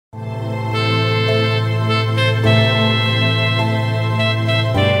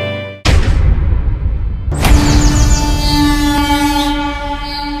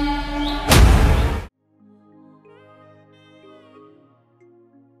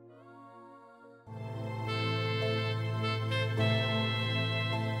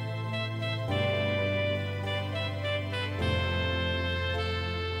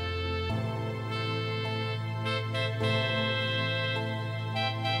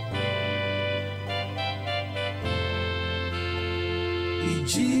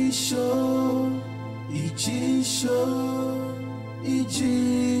ijisho ry'uryarya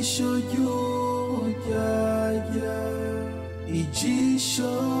ijisho ry'uryarya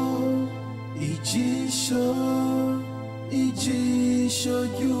ijisho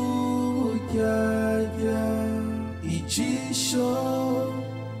ry'uryarya ijisho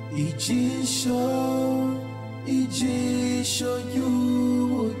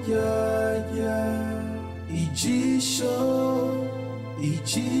ry'uryarya ijisho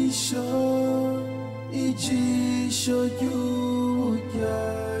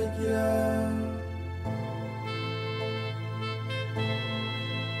ry'uryarya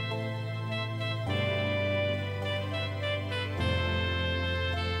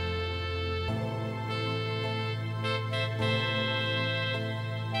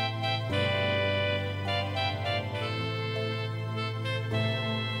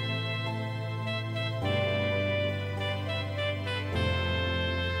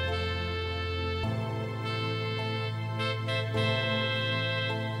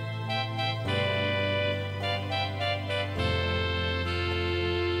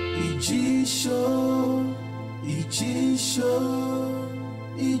ijisho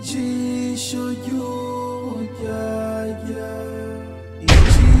ry'uryarya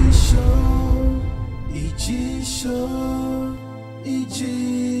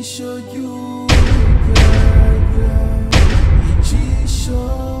ijisho ry'uryarya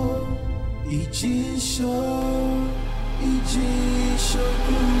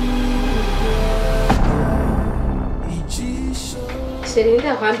ijisho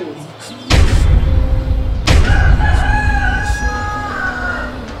Selinda kwambiza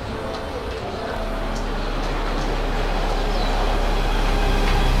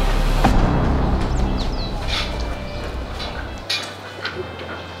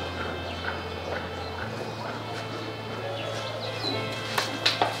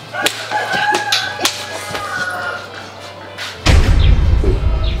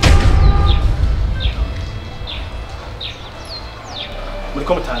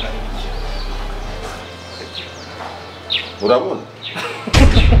Muriko mutangarira iki? Urabona?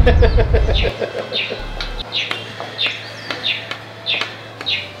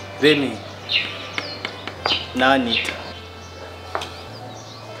 Remy na Anita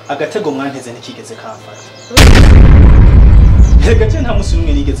agatego mwanteze ntikigeze kamfata. Gace nta musi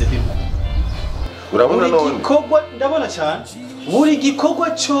numwe nigeze bimwe. Urabona none? Gikorwa ndabona cyane. Buri gikorwa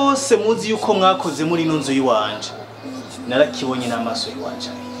cyose muzi yuko mwakoze muri ino nzu yiwanje. Narakibonye n'amaso yiwanje.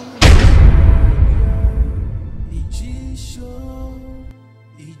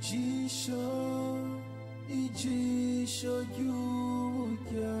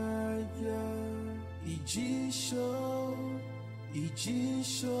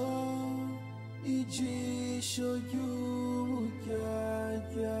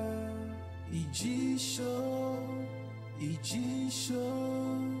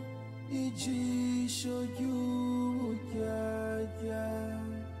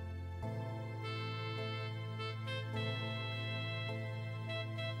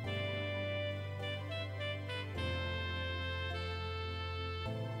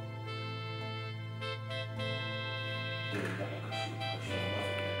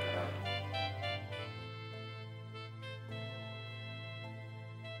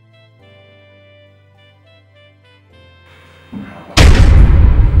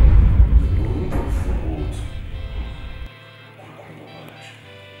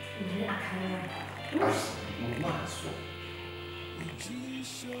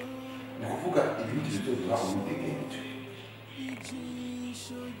 Kuvuga ibindi byo bibaho umutegereje.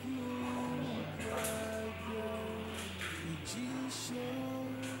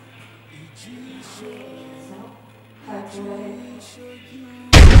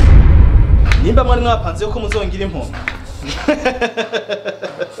 Nimba mwari mwapanze ko muzongira impombe.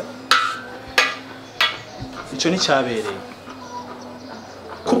 Ico ni cyabereye.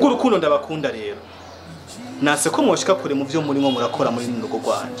 Kubwo urukundo ndabakunda rero. Nase ko mwoshika kure mu byo murimo murakora muri rugo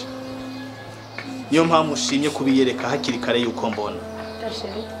rwanje. Niyo mpamvu ushimye kubiyereka hakiri kare yuko mbona.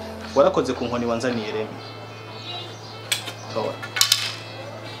 Warakoze ku nkoni wanzaniye Remy.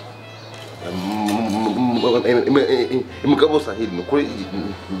 Imugabo sahiri nukuri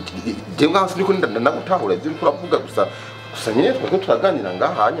je ngaho siko ndagutahura ibyo turavuga gusa nyine twako turaganira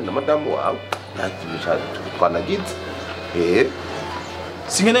ngahanye na madamu wawe ntakibisha twanagize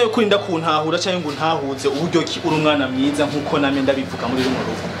Sinkeneye ko inda kuntahura cyangwa ngo ntahuze uburyo ki uri umwana mwiza nkuko name ndabivuga muri runo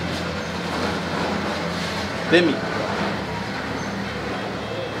rugo. Remy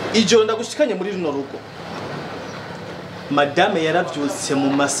ijoro ndagushikanye muri runo rugo. Madame yaravyutse mu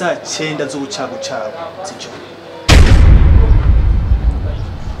masaa 9 z'ubucagucagu zijo.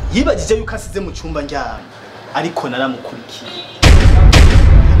 yibagije yuko asize mu cyumba njyana ariko naramukurikiye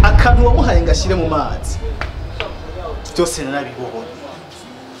akantu wamuhaye ngashire mu mazi byose narabibonye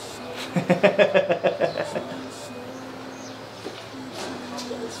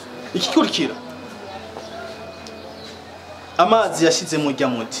igikurikira amazi yashize mu rya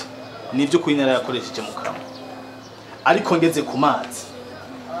muti nivyo kuri narayakoresheje mu kanwa ariko ngeze ku mazi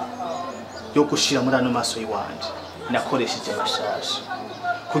yo gushira muri ano maso yiwanje nakoresheje mashasha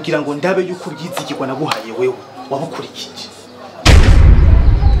kugira ngo ndabe yuko ubyizigirwa naguhaye wewe wabukurikije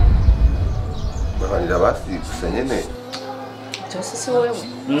bahanira basi gusa nyene byose si wewe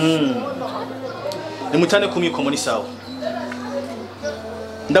nimutane kumiko muri sawa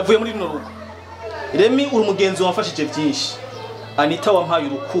ndavuye muri runo rugo Remy uri umugenzi wamfashije byinshi Anita wampaye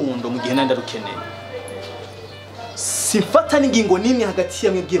urukundo mu gihe nanda rukeneye simfata n'ingingo nimwe hagati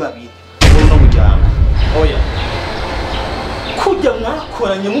yamwe bw'ibabiri no mujyana oya kujya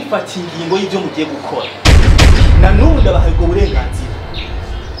mwakoranye mufata ingingo y'ibyo mugiye gukora na n'ubu ndabahaye ubwo burenganzira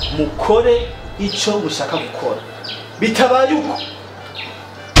mukore ico mushaka gukora bitabaye uko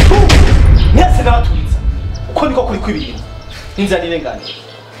mwese n'abaturitsa uko niko kuri kwibintu inzara irenganira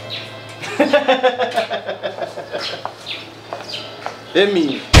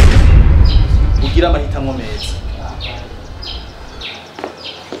Remy ugira amahitamo meza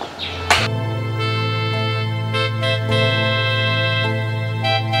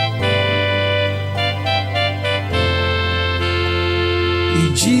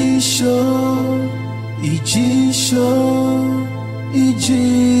Ijisho, ijisho,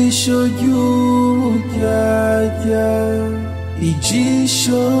 ijisho ry'uburyarya.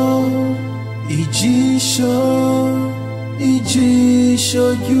 Ijisho, ijisho, ijisho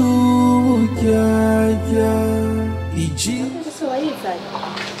ry'uburyarya. Ese wayizanye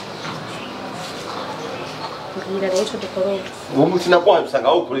mbwira rero ico dukora uwo munsi nakwaye usanga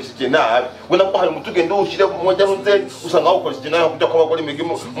aho ukoresheje nabi we nakwaye umutugende ushire mu moja runze usanga aho ukoresheje nabi kujya kwa bakora imigi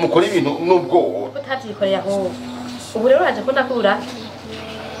mukora ibintu nubwo utavyikoreye aho ubu rero haje ko ndakura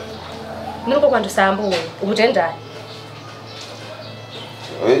nuko kwanje usambuye ubu je ndaye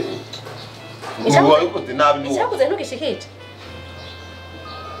ubu wabikoze nabi n'uwo icyakuze ntugishikije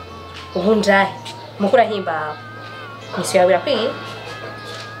ubu ndaye mukura himbawe misi yawe irakwiye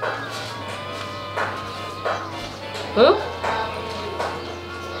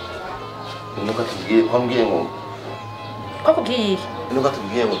nuko tubwiye kwambwiye ngo ko kubwiye nuko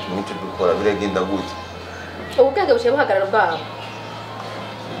tubwiye ngo tumwice dukora biragenda gute ubu bwenge buciye buhagarara bwabo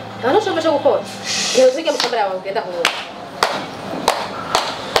nta n'ushobora cyo gukora igihe uzige mu kamera yawe ugenda aho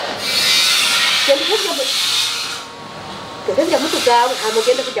genda mutu bwawe nta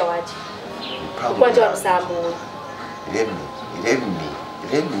mugende kujya waje kuko waje warusambuye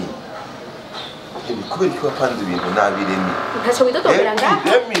Remy kubera ko wapanze ibintu nabi Remy ntacyo widodombera ngaha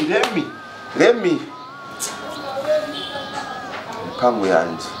Remy ipangu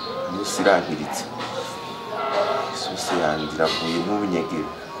yanje yose irankiritse isose yanje iravuye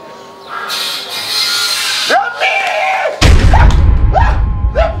nk'ubunyegero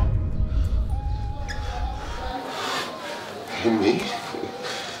Remy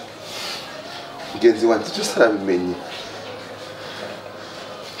mugenzi wanje cyose arabimenye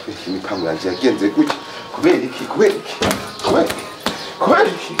imipangu yanje yagenze gutya kubera iki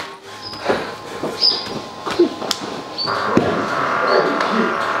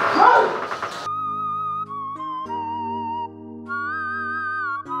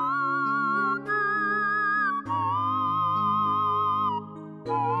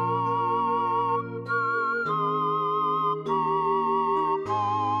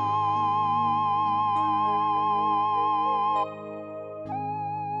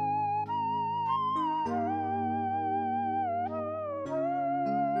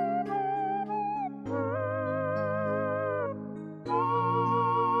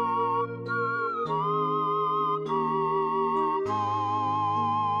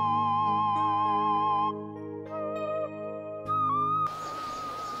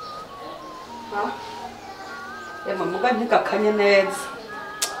Ema muga ntigakanye neza.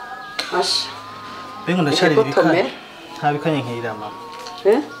 Asha. Bengo ndacari bikanye. Nta bikanye nkira mama.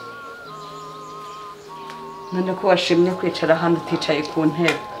 None ko washimye kwicara hano uticaye ku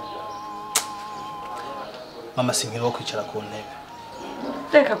ntebe. Mama sinkiro wo kwicara ku ntebe.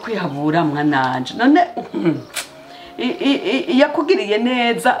 Reka kwihabura mwananje. None yakugiriye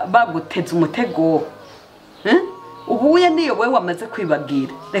neza baguteze umutego. Ubuye niyo wewe wamaze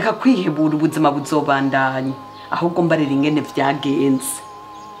kwibagira. Reka kwihebura ubuzima buzobandanya. Ahubwo mbarira ingene vyagenze.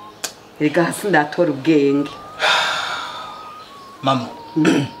 Reka hasi ndatora ubwenge. Mama.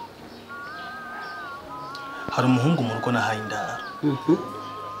 Hari umuhungu mu rugo nahaye indaro.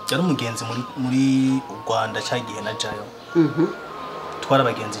 yari umugenzi muri Rwanda cyagiye na jayo twara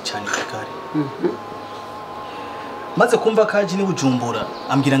abagenzi cyane Kigali maze kumva kaji ni Bujumbura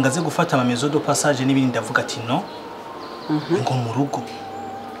ambwira ngo aze gufata ama maison de passage n'ibindi ndavuga ati no ngo mu rugo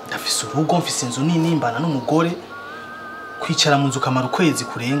ndafise urugo mfise inzu nini mbana n'umugore kwicara mu nzu kamara ukwezi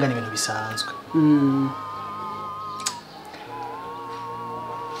kurenga ni ibintu bisanzwe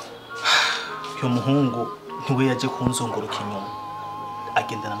yo muhungu ntiwe yaje kunzunguruka inyuma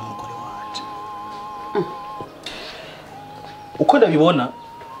agendana n'umugore wanje uko ndabibona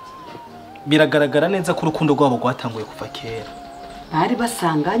biragaragara neza ko urukundo rwabo rwatanguye kuva kera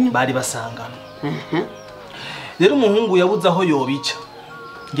bari basanganye rero umuhungu yabuze aho yobica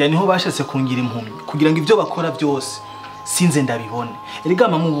ngira niho bashatse kungira impumyi kugira ngo ivyo bakora byose sinze ndabibone erega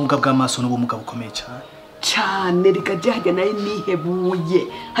mama ubunga bw'amaso n'ubumuga bukomeye cyane rikaje hajya nayo nihebuye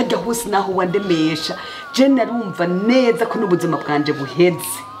hajya hose naho wandemesha je narumva neza ko n'ubuzima bwanje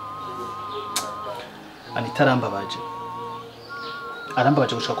buheze Anita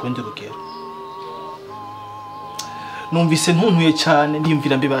arambabaje gushaka ku rundi rugero numvise ntuntuye cyane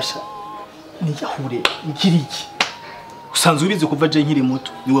ndiyumvira mbibasha niyahure ngiriki usanzwe ubizi kuva je nkiri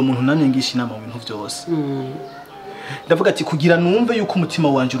muto niwe muntu namye ngisha inama mu bintu byose ndavuga ati kugira numve yuko umutima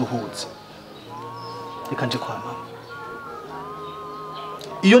wanje uruhutse reka nje kwa mama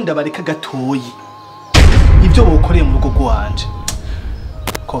iyo ndabareka gatoyi ibyo bokoreye mu rugo rwanje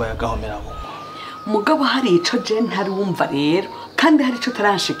ko bayagahomera abo mugabo hari ico je ntarumva rero kandi hari ico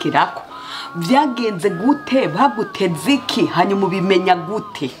taranshikirako vyagenze gute baguteze iki hanyuma ubimenya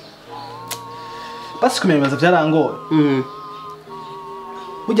gute basi kumenyeza byarangoye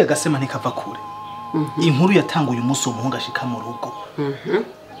burya gasema ntikava kure inkuru yatanguye umunsi umuhungu ashika mu rugo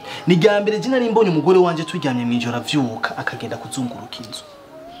ni ryambere je nari mbonye umugore wanje turyamye mu ijoro avyuka akagenda kuzunguruka inzu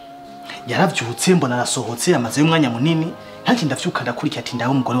yaravyutse mbona arasohotse amaze y'umwanya munini ntanki ndavyuka ndakurikira ati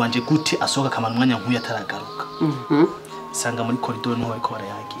ndaho umugore wanje gute asohoka kamana umwanya nk'uyu ataragaruka sanga muri corridor niho bariko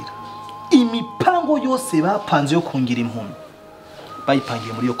barayagira imipango yose bapanze yo kungira impumyi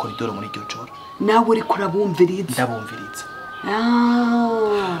bayipangiye muri yo corridor muri iryo joro nawe uri kurabumviriza ndabumviriza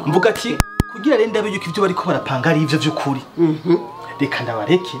mvuga ati kugira rero ndabe yuko ivyo bariko barapanga ari ivyo vy'ukuri reka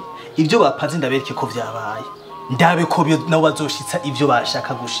ndabareke ivyo bapanze ndabereke ko vyabaye ndabe ko nabo bazoshitsa ivyo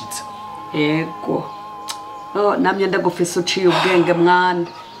bashaka gushitsa ego namye ndagufise uciye ubwenge mwana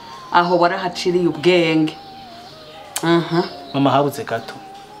aho warahaciriye ubwenge mama habuze gato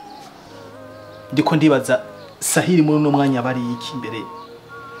ndiko ndibaza Sahiri muri no mwanya bari iki imbere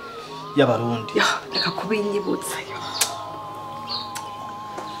y'abarundi reka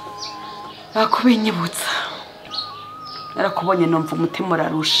kubinyibutsa narakubonye numva umutima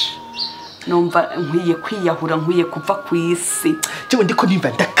urarusha numva nkwiye kwiyahura nkwiye kuva ku isi jewe ndiko nimva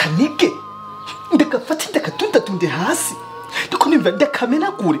ndakanige ndagafata ndakatundatunde hasi ndiko nimva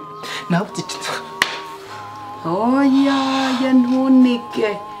ndakamenagure nabuze oya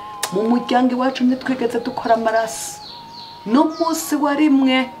ntunike mu muryango iwacu ntitwigeze dukora amaraso n'umunsi wa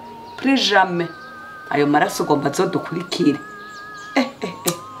rimwe prijame ayo maraso ugomba azodukurikire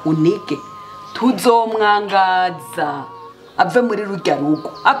unige tuzomwangaza ave muri rujya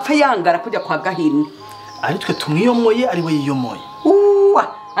rugo apfe yangara kujya kwa Gahini ari twe tumwiyomoye ari we yiyomoye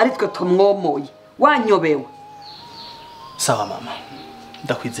ari twe tumwomoye wanyobewe sawa mama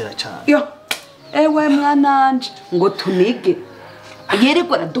ndakwizera cyane ewe mwananje ngo tunige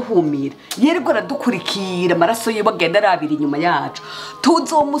yerego araduhumira yerego aradukurikira amaraso yiwe agenda arabira inyuma yacu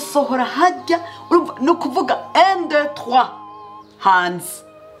tuzomusohora hajya no kuvuga 1 2 3 hands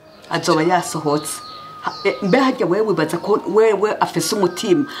azoba yasohotse mbe hajya wewe wibaza ko wewe afise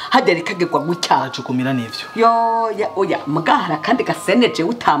umutima hajya rikagirwa gutya ajukumira nivyo oya mugahara kandi gaseneje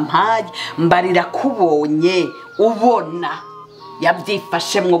utampaye mbarira kubonye ubona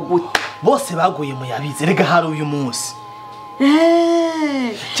yavyifashemwo gute bose baguye mu yabize rega hari uyu munsi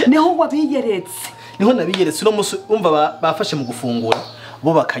niho wabiyeretse niho nabiyeretse no musi umva bafashe mu gufungura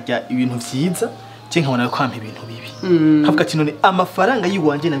bo bakajya ibintu vyiza je nkabona ko ampa ibintu bibi havuga ati none amafaranga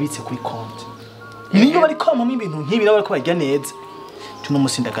yiwanje nabitse kuri konti niyo bari kwampa ibintu nkibi nabo bariko barya neza tuno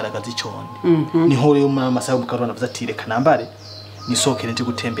musi ndagaragaza iconde niho rero mu masaha y'umukarona bavuze ati reka nambare nisokere nje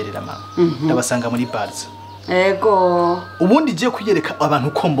gutemberera mama ndabasanga muri barza ego ubundi je kuyereka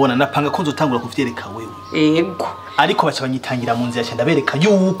abantu ko mbona napanga ko nzotangura kuvyereka wewe ego ariko baca banyitangira mu nzira cyane ndabereka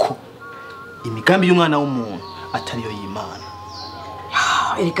yuko imigambi y'umwana w'umuntu atari yo y'Imana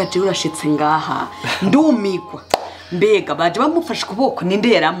ereka je urashitse ngaha ndumigwa mbega baje bamufashe kuboko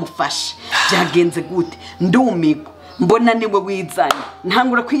ninde yaramufashe byagenze gute ndumigwa mbona niwe wizanye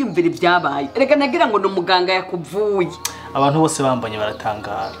ntangura kwiyumvira ibyabaye erega nagira ngo no muganga yakuvuye abantu bose bambanye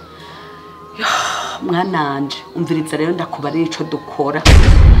baratangara mwananje umviriza rero ndakubarira ico dukora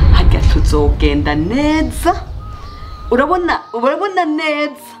hajya tuzogenda neza urabona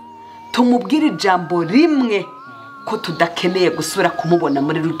neza tumubwira ijambo rimwe ko tudakeneye gusubira kumubona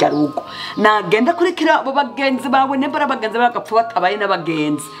muri rujya rugo nagenda kurikira abo bagenzi bawe nebara bagenzi bagapfa batabaye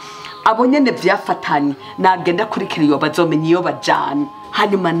n'abagenzi abo nyene vyafatanye nagenda kurikira iyo bazomenya iyo bajana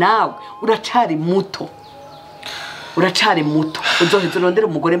hanyuma nawe uracari muto uzoheza urondera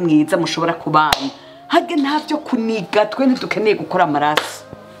umugore mwiza mushobora kubana hage ntavyo kuniga twe ntidukeneye gukora amaraso.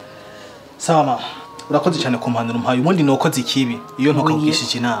 Sawa mama urakoze cyane kumpanura umpaye ubundi nokoze ikibi iyo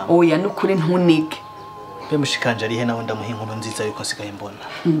ntukabwishije inama. Oya nukuri ntunike be mushikanje ari he nawe ndamuha inkuru nziza yuko sigaye mbona.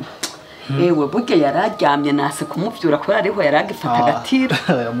 Ewe burya yararyamye nase kumuvyura ko ariho yaragifata agatiro.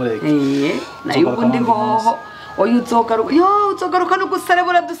 Nayo ubundi hoho oya uzogaruka no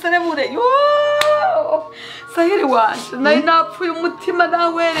guserebura duserebure yo Sahiri wanje nayo napfuye umutima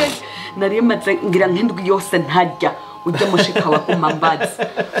nawereje nari maze ngira nk'indwi yose ntajya ujya mushika wa kumambazi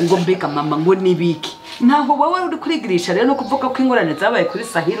ngo mbega mama ngo nibiki ntaho wowe uri kurigirisha rero no kuvuga ko ingorane zabaye kuri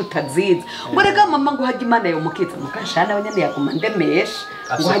Sahiri utaziza ngo rega mama ngo hajye Imana yo mukiza mukashana abanyane yaguma ndemesha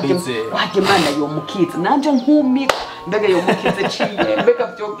ngo hajye Imana yo mukiza nanje nkumi mbega yo mukiza ciye mbega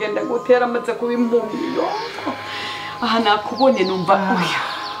byogenda gutera amaze kuba impumyi yo aha nakubonye numva oya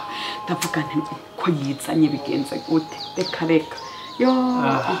ndavuga nti ko yizanye bigenze gute reka yo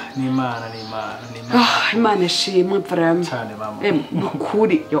ni Imana shimwe vraiment cyane mama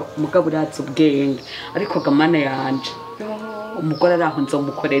nukuri yo mugabo uratse ubwenge ariko gamana yanje umugore araho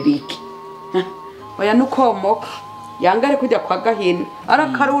nzomukorera iki oya nukomoka yangare kujya kwa Gahini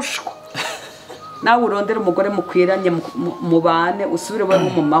arakarushwa nawe urondera umugore mukwiranye mubane usubire bari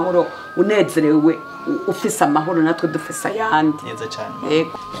mu mahoro unezerewe ufise amahoro natwe dufise ayandi neza cyane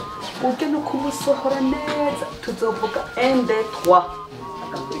yego ubwe no kumusohora neza tuzovuga ende 3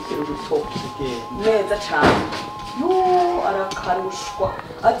 agakurikira urutoki neza cyane yo arakarushwa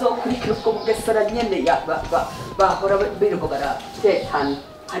azokurikira ubwo bugesera nyene ya bahora birirwa baratekana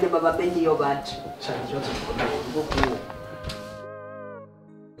hanyuma bamenye iyo baje cyane ikibazo gikomeye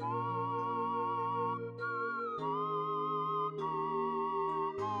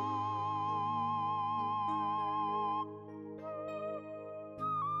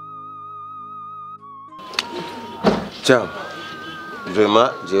Ciao.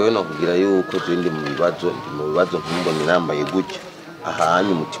 Vraiment jewe nakugira yuko ndi mu bibazo nkumbone nambaye gutya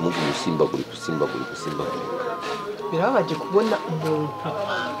ahanyu mu kimugu musimbaguri birabaje kubona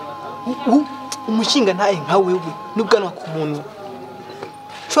umuntu umushinga ntaye nka wewe nubwana ku muntu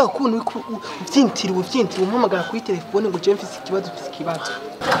cyo kubona uvyintiriwe umpamagara kuri telefone ngo je mfise ikibazo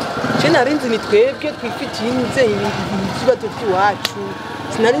je narinzi ni twebwe twifitiye inzeye ibibazo by'iwacu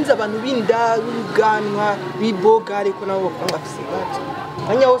sinarinzi abantu binda uganwa biboga ariko nabo bakanga fisibato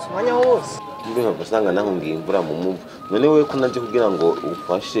mwanya wose mbe nkagusanga naho ngiye imvura mu muvu none wewe ko naje kugira ngo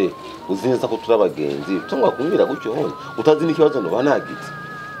ufashe uzineza ko turabagenzi tungwa kumbira gutyo hone utazi n'ikibazo ndo banagize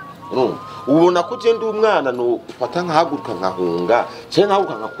ubona ko je ndi umwana no ufata nkahaguruka nkahunga je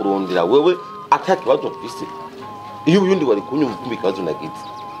nkahaguruka nkakurondera wewe atakibazo mfise iyo uyundi wari kunyumva kumbi kibazo nagize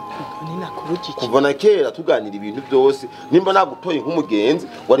kuvana kera tuganira ibintu byose nimba nagutoye nk'umugenzi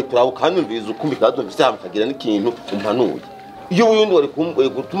wari kuraho kanyumviriza ukumbi kazo mfise hamkagira n'ikintu umpanuye iyo uyundi wari kumbuye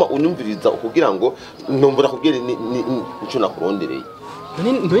gutuma unyumviriza kugira ngo ntombora kubwira nico nakurondereye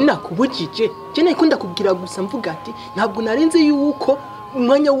none nakubujije je nako ndakubwira gusa mvuga ati ntabwo narinze yuko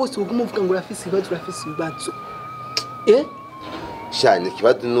umwanya wose uguma uvuga ngo urafise ibibazo shane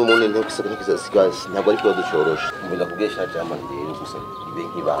kibazo n'umuntu nto kisasigaye ntabwo ari kibazo cyoroshe mbona kubwesha cyama ndero gusa ibe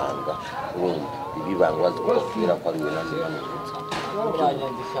nkibanga ibibanga bazokubwira ko ari we nandi banutse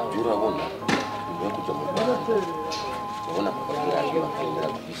urabona niyo kuja mu ubona ko bakira bakendera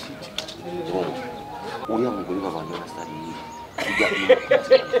kubishije uriya mugore babanye basariye kijya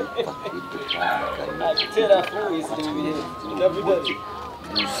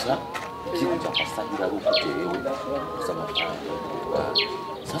gusa ikintu cyafasahira ari ukujewe gusa amafaranga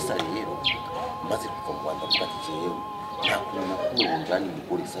sasa rero maze kuva mu Rwanda mvuga ati jewe nta kuntu kumurunjani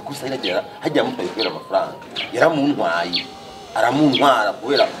mugore sa gusa iragera hajya mutwaye kubera amafaranga yaramuntwaye aramuntwara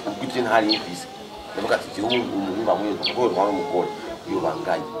kubera ubwivye ntari mfise ndavuga ati jewe umuntu bamwe kuko ntwara umugore iyo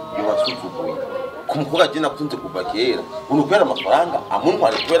bangaye iyo basuzuguye kumukora je nakunze kuva kera umuntu kubera amafaranga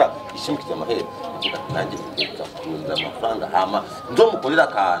amuntwara kubera ishimikije amahera ndavuga ati nanjye kugeza kurunda amafaranga hama nzomukorera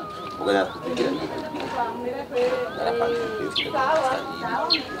akantu ugana kugira ni narapanze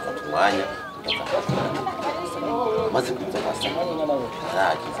umwanya maze kuza kwasa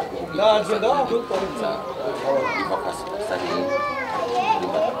naragiza iva kwasa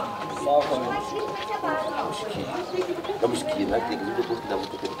ndamushikira nategeze ko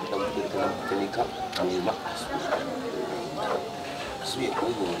ndamutenika hanyuma asuye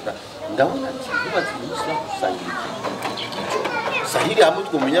kunkunda ndabona ati bibaze umunsi wakusangira sahiri hamwe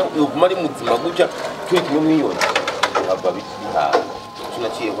twumenya uguma ari muzima gutya twe kimwe mwiyona aba bitiha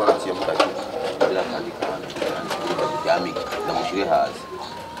tunaciye kwa naciye mukaki bila kandi kandi yami ndamushire hasi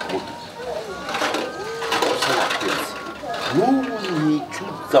mutu sana kwezi n'ubu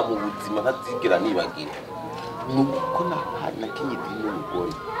nicuza mu buzima ntazigera nibagira nuko na kinyiti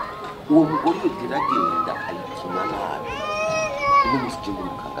n'umugore uwo mugore yodiragenda ayikina nabi n'umusijimbo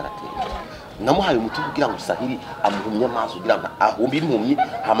mukangaratera namuhaye umuti kugira ngo sahiri amuhumye amaso kugira ngo ahumbe impumyi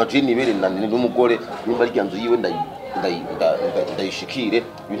hamaje nibere n'umugore nimba ari ryanzu yiwe ndayishikire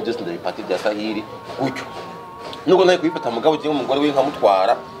ibintu byose ndabipati bya sahiri gutyo nuko naye kubifata mugabo je umugore we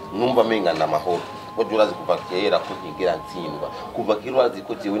nkamutwara numva mengana amahoro ko urazi kuva kera ko ntigera ntsindwa kuva kera urazi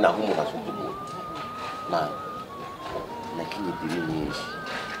ko jewe naho umuntu asuzugura man nakinye diri nyinshi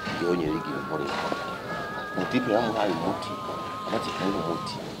yonye rigiye nkorera mutipe yamuhaye umuti amaze kumuha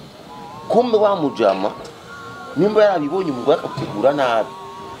umuti kumbe wamujama nimba yarabibonye umugore akagutegura nabi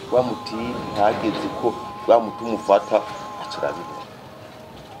wamuti ntageze ko wamutuma ufata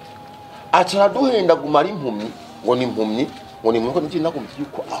acaraduhenda gumara impumyi ngo ni impumyi ngo ni mwuko n'iki nakumva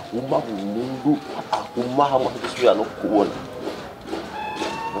yuko ahuma umuntu ahuma hamwe adusubira no kubona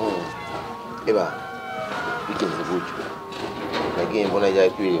eba bigeze gutyo nagiye mbona yaje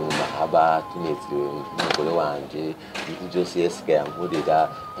kwiri mu mahaba tunezerewe n'umugore wanje ibintu byose yesigaye yankorera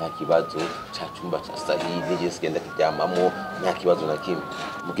nta kibazo ca cyumba ca sahiri yesigaye ndakiryamamo nta kibazo na kimwe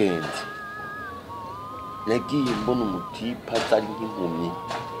mugenzi nagiye mbona umutipa zari nk'impumyi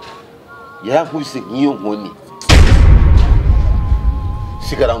yarankubise nk'iyo nkoni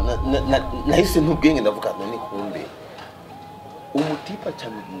sigara nahise ntubwenge ndavuga none kumbe umutipa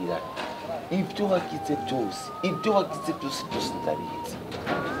cyambwira ibyo wagize byose ndabizi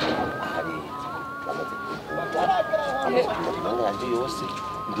ari bamaze kumenya yanjye yose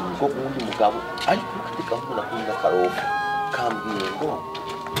ndi mugo wundi mugabo ariko katika mbona ko nda karofa kambwiye ngo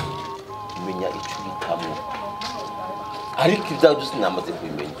menya icyo bitamwe ariko ibyo byose namaze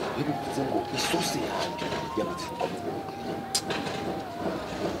kubimenya bivuze ngo isose yanjye yamaze kukomeza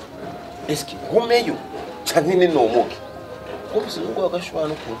eski nkomeyo cyane ne nomoke Komisi ngo agashobora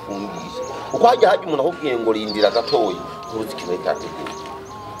no kufungisha uko hajya umuntu akubwiye ngo rindira gatoyi ntuzi kimwe cyateguye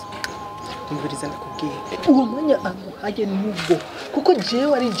Mbiriza nakubwiye uwo mwanya amuhaye nubwo kuko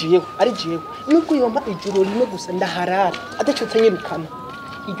jewe ari jewe nubwo yomba ijuru rimwe gusa ndaharara adacutse nyirukana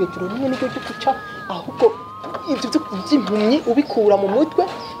iryo juru rimwe niryo guca ahubwo ibyo by'impumyi ubikura mu mutwe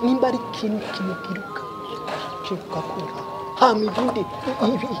nimba ari kintu kimugiruka kikakura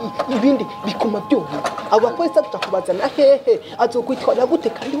ibindi bikoma byombi abapolisi atakubazana hehe azokwitwara gute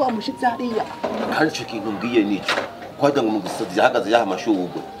kandi wamushize hariya kandi cyo kintu mbwiye nico kwajya ngo umugisazi yahagaze yaha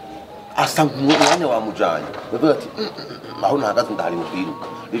amashurwe asa nk'umwanya wamujanye bavuga ati aho nahagaze ndahari mu kwiruka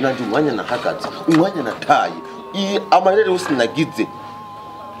rero nanje umwanya nahagaze umwanya nataye amarere yose nagize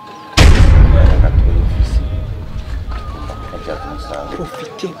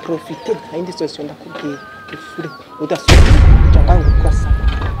profite kandi sosyo ndakubwiye ifure udasubira cyangwa ngo kwasa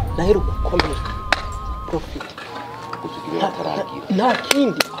nahero gukomera profite nta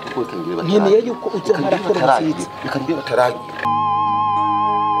kindi nkeneye yuko ujya harakora nziza bikangiye bataragira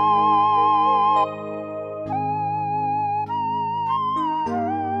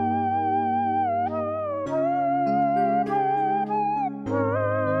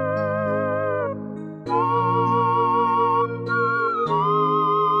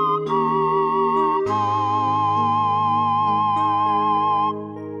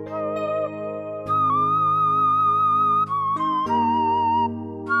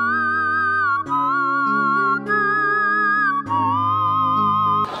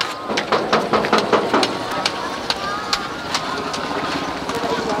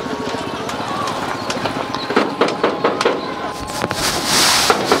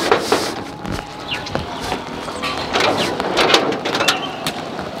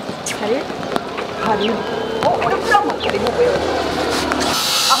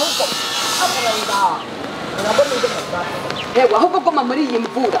ahubwo goma muri iyi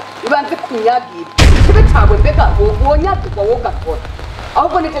mvura ibanze kunyagira kibe cyawe mbega wonyagirwa wowe ugakora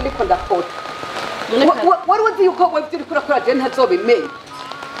ahubwo nibyo ndiko ndakora wari uzi yuko wowe ibyo uriko urakora je ntazobimenya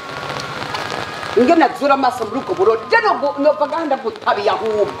inge nazura amaso muri ubwo burori je nova gahanda gutabiye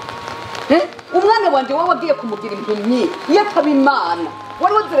ahubwo umwana wanje wowe wagiye kumugira impumyi yataba imana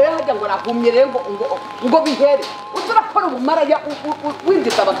wari uzi rero hajya ngo arahumye rero ngo bihere uturakora ubumaraya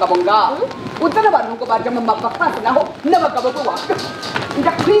winjiza abagabo ngaho uzana abantu ngo baje mu mavakansi naho n'abagabo bo waje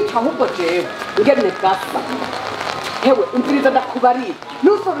ndakwita ahubwo jewe ngene gasa hewe umviriza ndakubarira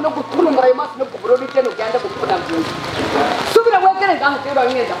nusoro no gutunumura ayo maso no kuburori je no byanda gukunda byinshi subira we muhagere ngaho rero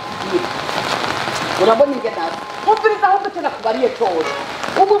bamwenda kubwira urabona ingenasi umviriza aho dutena kubariye cyose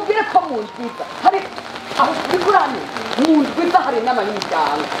umubwire ko mu nziza hari aho turi kurane mu nziza hari inama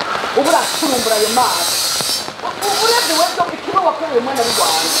y'imiryango ubu uracurumbura ayo mazi urebye webyo ikigo wakoreye umwana w'u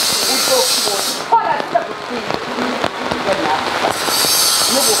Rwanda uzokubona twarasira gutwika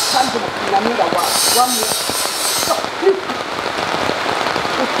n'ubu kandi mukunamira wamwe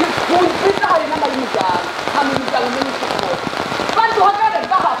kunziza hari inama y'imiryango hama imiryango myinshi rwose kandi uhagare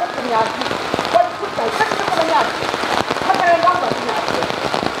ngaha ho ku myaka bari kutahita kuko abanyazi hagarara ngaho bakinyazi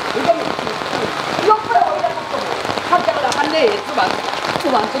ibyo ni ikintu iyo mvura wawe irakusohoka hagarara haneza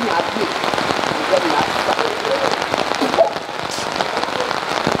ubanza unyazi ibyo nyazi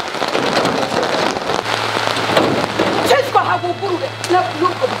cyitwa hagugurure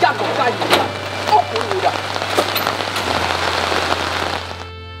n'ubwo byango bwanyura okunyura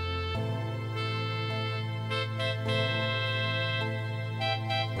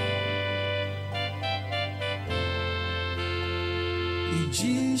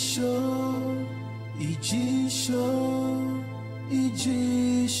ijisho ijisho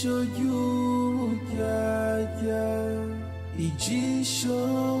ijisho ry'uburyarya ijisho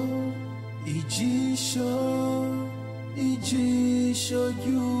ijisho ijisho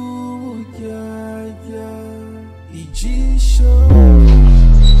ry'uburyarya ijisho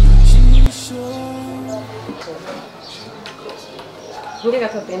ijisho Ngega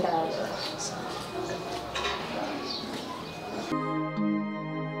topenda.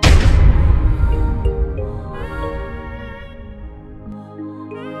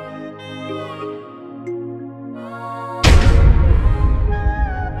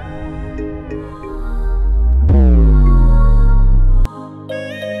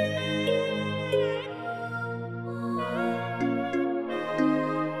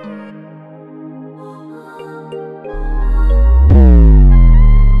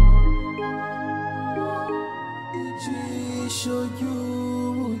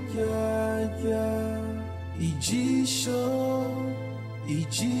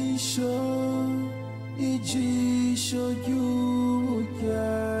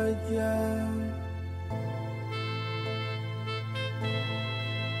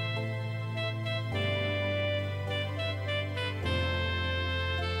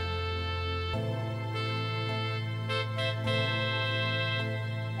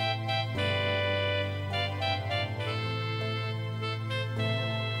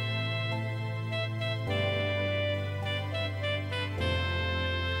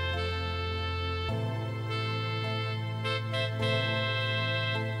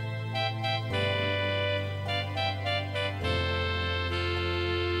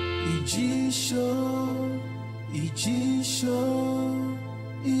 ijisho ijisho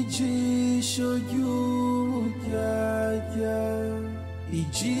ijisho ry'uburyarya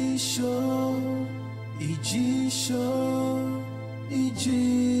ijisho ijisho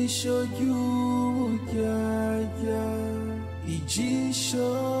ijisho ry'uburyarya ijisho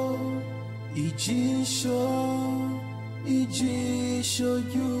ijisho ijisho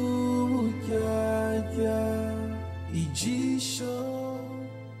ry'uburyarya ijisho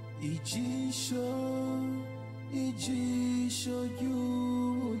ijisho ijisho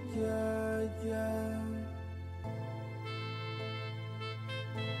ry'uburyarya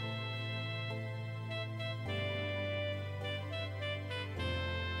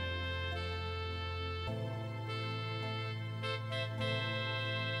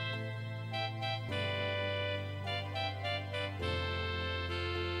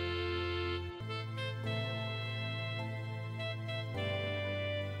ijisho ijisho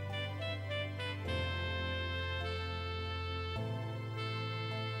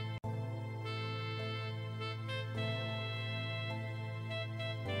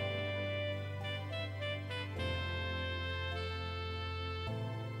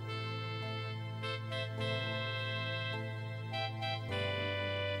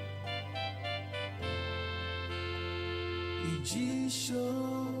ry'uburyarya ijisho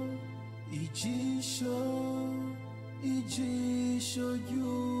ijisho ijisho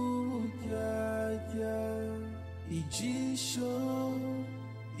ry'uburyarya ijisho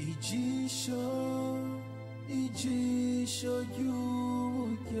ijisho ijisho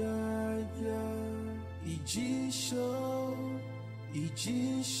ry'uburyarya ijisho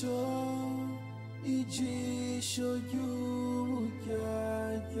ijisho ijisho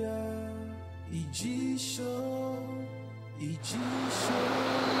ry'uburyarya ijisho ijisho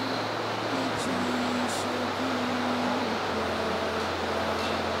ijisho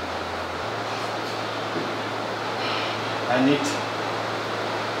ry'uburyarya. I need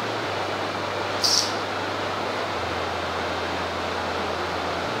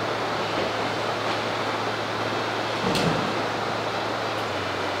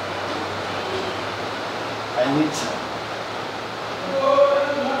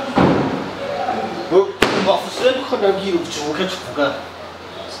ko ndabwira ubucubuke tuvuga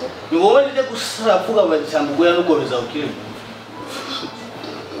ni wowe nje gusara vuga abajambo goya n'ugobeza ukire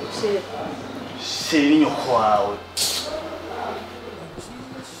sheri nyoko wawe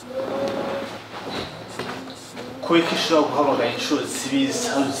kubika ishobora guhamagara inshuro zibiri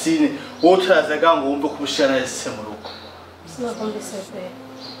zine wowe utarazaga ngo wumve ko ubushira nahise mu rugo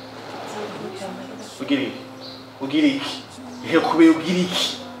ugira iki ihe kubera ugira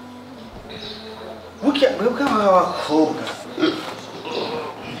iki burya mwebwe abakobwa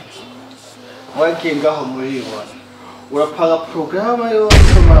wagiye ngaho muribona urapanga porogaramu yose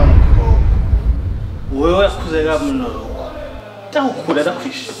mukobwa wewe yakuze ga muno rugo ndakukura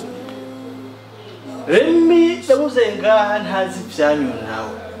ndakwishima Remy ndamuze ngaha ntazi ibyanyu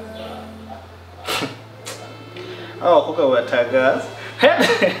nawe abakobwa batagaza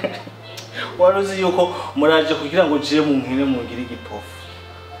waruzi yuko muraje kugira ngo je mu nkine mugire igipofu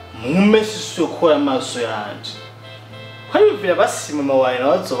mumesi so kora amaso yanje kwabivira basi mama wawe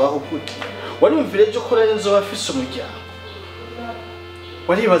nabazobaho gute warimvire cyo kora nzo bafise umuryango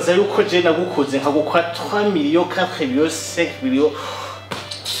waribaza yuko je nagukoze nkagukwa 3 millions 4 millions 5 millions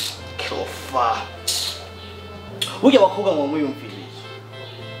kilofa burya abakobwa ngo muyumviriye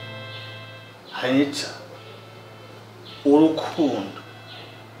hanyita urukundo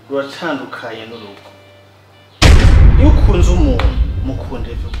ruratandukanye n'urugo iyo ukunze umuntu mukunde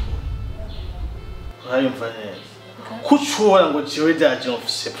vy'ukuri urayumva neza kucubora ngo jewe daje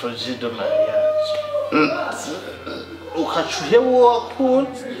mfise projet de mariage ukacuhe wakunda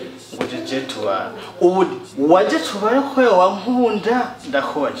ngo jeje tubana ubu waje tubana ko wankunda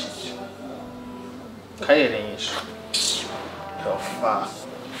ndakubajije kayerenyisha tofa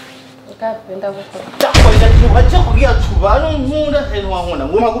Ndapenda gukora. ndakwenda tubaje kugira tubana nkunda heno wankunda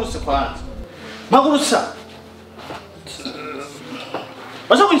ngo mpagurutse kwanza mpagurutsa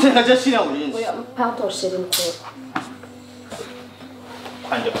Basa kuniteka je sina ulinzi. Oya, pardon chérie mukuru.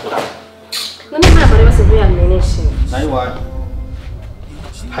 Kwanje kura. None mara bari base ntuyamenyeshe. Nayi wa.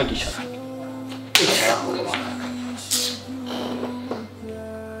 Hagisha.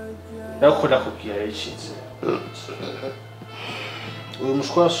 Yakora kugira ikize. Uyu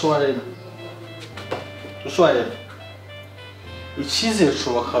mushwa sware. Sware. Ikize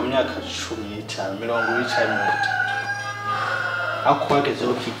cubaka mu myaka 15 20 akwageze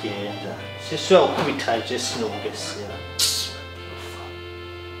ukigenda sisho ukubitaje sinobugesera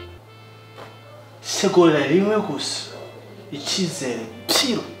segura rimwe gusa ikizere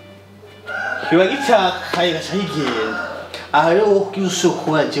piro kiba gitakaye gashigenda aha rero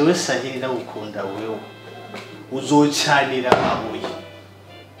ukiyusukura jewe sahirira gukunda wewe uzocanira abuye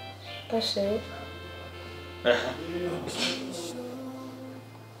Kashe.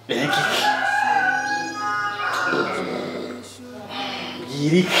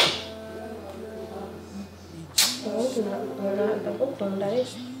 Yiriki. Ndagukunda rero.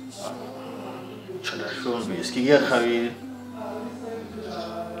 Chana shombi iskigia kabiri.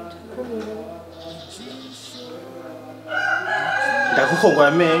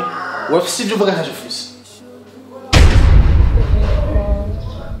 Ndakukongwa me wafisi ibyo uvuga ntaje ufise.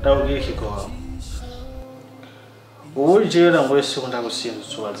 Ndabwira ikigo. Ubu jewe ngo ese ndagusinda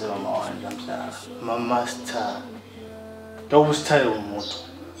tubaze mama wanje ambyara. Mama star. Ndawu star umuntu.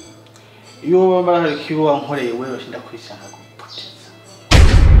 Iyo baba hari kiwa nkoreye wewe ndakwishaka gupoteza.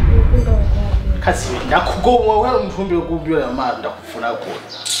 Kasi ndakugomwa wewe umvumbi w'ugubyo ya mara ndakufuna ko.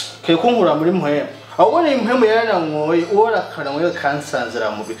 Ke kunkura muri mpwe. Awone impwemu yana nkoye ora kana wewe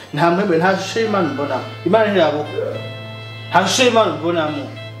kansanzira mubi. Nta mpwemu nta shusho Imana mbona. Imana irabo. Nta shusho Imana mbona mu.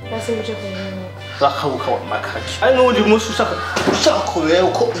 Basi muje kunywa. Bakabuka wa makaki. Ari n'undi munsi ushaka kubera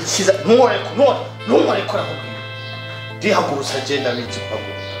uko ikiza ntore kora kubwira. Ndihagurutsa agenda bitse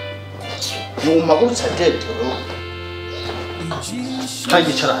kwagura. Numagurutsa agenda wewe.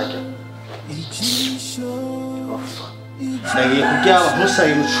 Kagicara hajya. Nagiye kuryama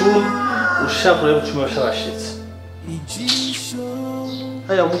ntusaye mucuma ushaka kureba ucuma washabashitse.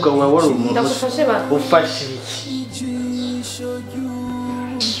 Aya mugabo wawe wari umuntu. Ndagufashe ba. Ufashe iki?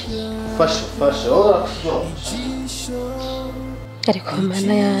 Fashe ora. Ariko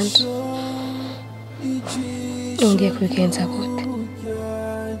mana yanje. Ngiye kubigenza gute?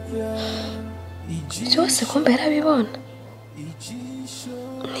 Byose ko mbera bibona.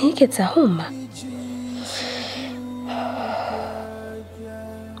 Ntigeze ahuma.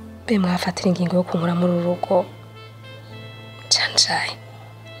 Bemwafatira ingingo yo kunkura muri urugo. Canjaye.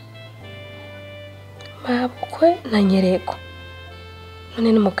 Mabukwe na nyereko.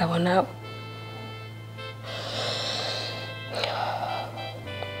 None n'umugabo nabo.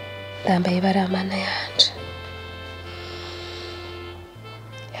 Ndambaye baramana yanje.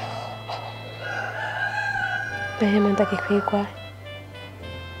 Rehema ndagikwigwa.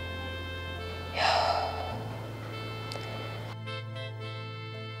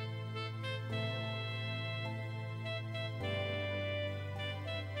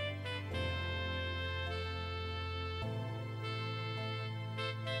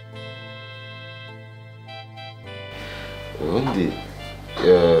 ubundi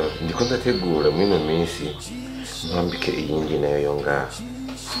ndiko ndategura muri ino minsi mpambike iyindi nayo yo ngaha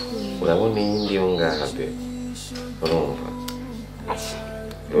urabona iyindi yo ngaha be urumva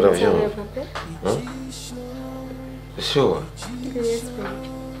uravyumva sure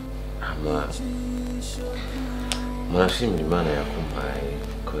ama murashimira Imana yakumpaye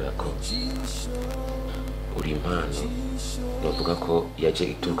kubera ko uri impano novuga ko yaje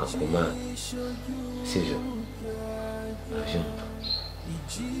ituruka ku Mana sivyo uravyumva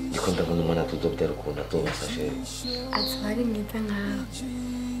ndiko ndabona umwana tuzobyara ukuntu atobasashe Azwari mwiza nkawe.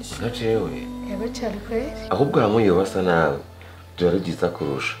 nka jewe Yego cyane kweli. ahubwo hamwe yobasa nawe byari byiza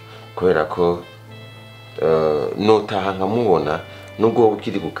kurusha kubera ko notaha nkamubona nubwo wowe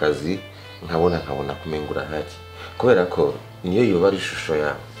ukiri ku kazi nkabona kumengura haki kubera ko niyo yoba ari ishusho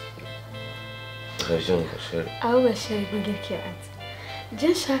yawe uravyumva shere ahubwo shere ngira ikibazo je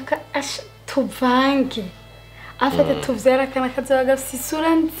nshaka tuvange afite tuvyara kana kazoba gafise isura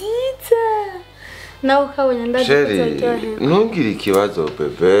nziza nawe ukabona ndaziryohera ntugire ikibazo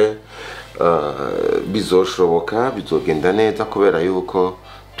bebe bizoshoboka bizogenda neza kubera yuko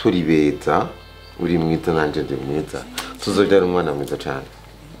turi beza uri mwiza nanje ndi mwiza tuzobyara umwana mwiza cyane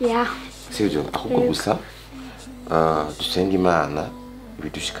ya sivyo ahubwo gusa dusenga Imana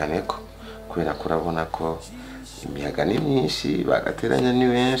ibidushikaneko kubera ko urabona ko imiyaga ni myinshi bagateranya ni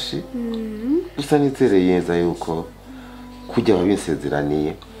benshi gusa nizereye neza yuko kujya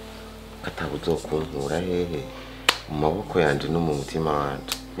babinsezeraniye katabuzokunkura hehe mu maboko yanje no mu mutima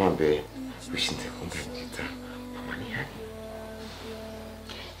wanje mwambe wishinze kumbwira mama ni hari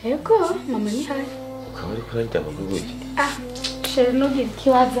yego mama ni hari ukaba uri kurangira amakuru gutya shere ntugira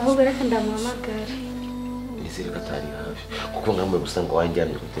ikibazo ahubwo reka ndamuhamagara nizere ko atari hafi kuko nkamwe gusanga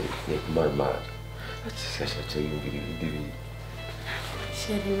wanjyamye ku telefone kumarumara ati yumvira ibindi bintu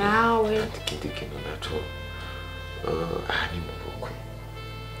shere nawe ikindi kintu naco aha ni mu bukwe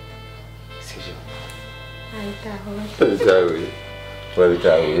sivyo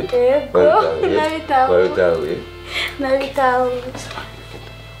Nabitahuye.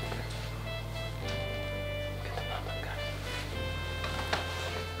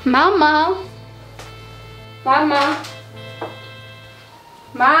 Mama.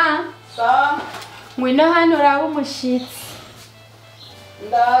 So, Mwino hano uraba umushitsi.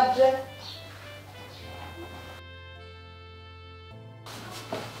 ndaje.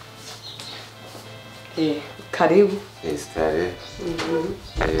 Karibu. Estare.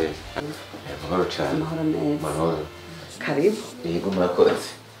 Mahoro cyane. Mahoro neza. Mahoro. Karibu. Yego murakoze.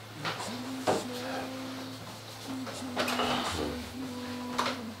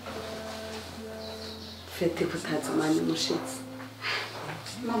 Fete kutazimanya umushitsi.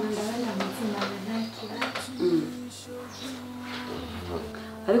 Mama ndabona amazina ntakibazo.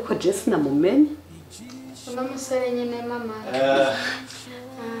 Ariko Jesse namumenye. Uno musore nyine mama.